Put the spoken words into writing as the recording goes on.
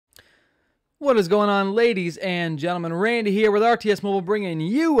What is going on, ladies and gentlemen? Randy here with RTS Mobile, bringing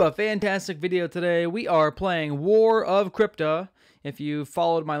you a fantastic video today. We are playing War of Crypta. If you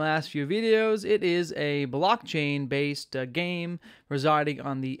followed my last few videos, it is a blockchain-based game residing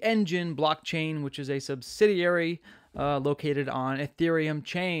on the Enjin blockchain, which is a subsidiary located on Ethereum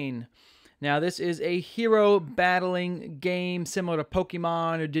chain. Now, this is a hero battling game similar to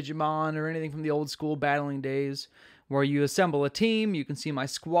Pokemon or Digimon or anything from the old school battling days, where you assemble a team. You can see my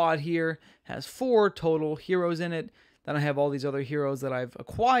squad here has 4 total heroes in it. Then I have all these other heroes that I've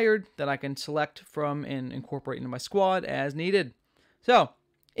acquired that I can select from and incorporate into my squad as needed. So,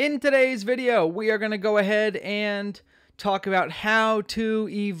 in today's video, we are going to go ahead and talk about how to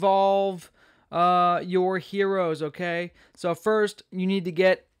evolve your heroes, okay? So first, you need to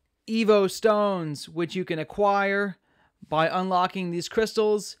get Evo Stones, which you can acquire by unlocking these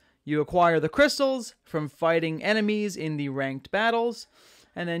crystals. You acquire the crystals from fighting enemies in the ranked battles,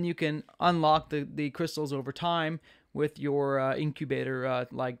 and then you can unlock the crystals over time with your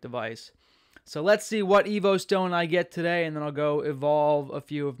incubator-like device. So let's see what Evo Stone I get today, and then I'll go evolve a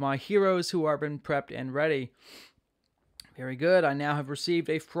few of my heroes who have been prepped and ready. Very good. I now have received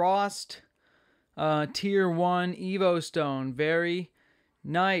a Frost Tier 1 Evo Stone. Very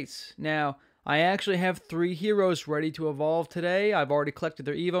nice. Now, I actually have 3 heroes ready to evolve today. I've already collected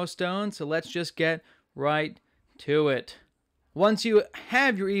their Evo Stones, so let's just get right to it. Once you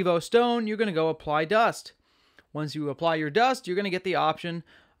have your Evo Stone, you're going to go apply dust. Once you apply your dust, you're going to get the option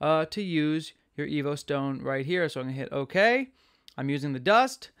to use your Evo Stone right here. So I'm going to hit OK. I'm using the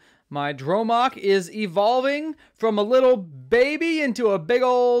dust. My Dromock is evolving from a little baby into a big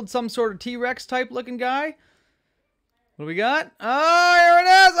old, some sort of T-Rex type looking guy. What do we got? Oh, here it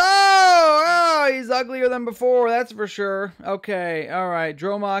is! Oh, he's uglier than before, that's for sure. Okay, alright.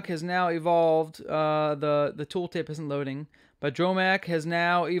 Dromock has now evolved. The tooltip isn't loading. But Dromock has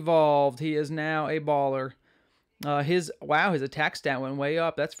now evolved. He is now a baller. His attack stat went way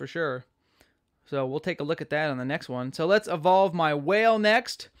up, that's for sure. So we'll take a look at that on the next one. So let's evolve my whale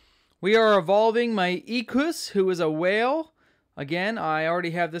next. We are evolving my Equus, who is a whale. Again, I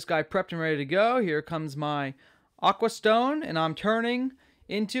already have this guy prepped and ready to go. Here comes my Aqua Stone, and I'm turning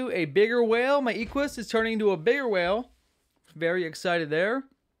into a bigger whale. My Equus is turning into a bigger whale. Very excited there.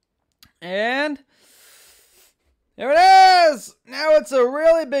 And there it is! Now it's a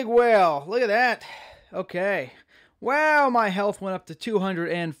really big whale. Look at that. Okay. Wow, my health went up to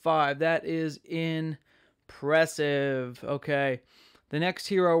 205. That is impressive. Okay. The next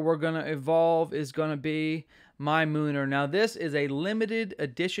hero we're going to evolve is going to be my Mooner. Now, this is a limited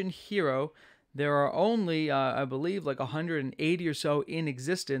edition hero. There are only, I believe, like 180 or so in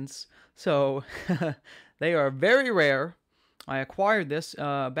existence. So, they are very rare. I acquired this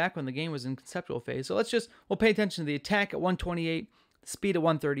back when the game was in conceptual phase. So, we'll pay attention to the attack at 128, the speed at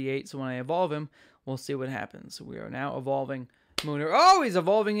 138. So, when I evolve him, we'll see what happens. We are now evolving Mooner. Oh, he's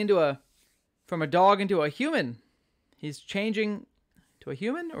evolving from a dog into a human. He's changing to a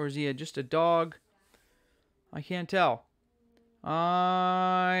human, or is he just a dog? I can't tell.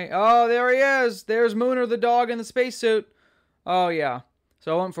 Oh, there he is. There's Mooner the dog in the spacesuit. Oh, yeah.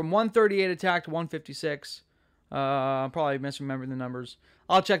 So I went from 138 attack to 156. I'm probably misremembering the numbers.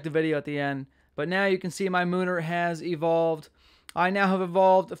 I'll check the video at the end. But now you can see my Mooner has evolved. I now have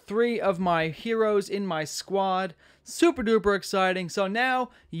evolved 3 of my heroes in my squad. Super duper exciting. So now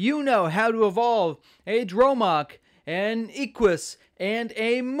you know how to evolve a Dromock, an Equus, and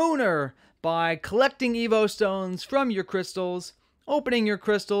a Mooner by collecting Evo Stones from your crystals, opening your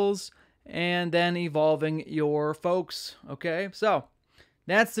crystals, and then evolving your folks. Okay, so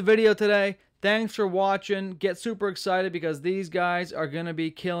that's the video today. Thanks for watching. Get super excited because these guys are going to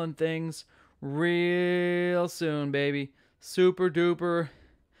be killing things real soon, baby. Super duper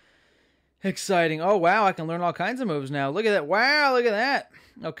exciting. Oh, wow, I can learn all kinds of moves now. Look at that. Wow, look at that.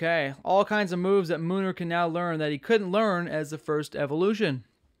 Okay, all kinds of moves that Mooner can now learn that he couldn't learn as the first evolution.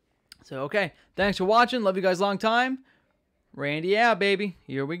 So, okay, thanks for watching. Love you guys long time. Randy out, baby.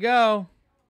 Here we go.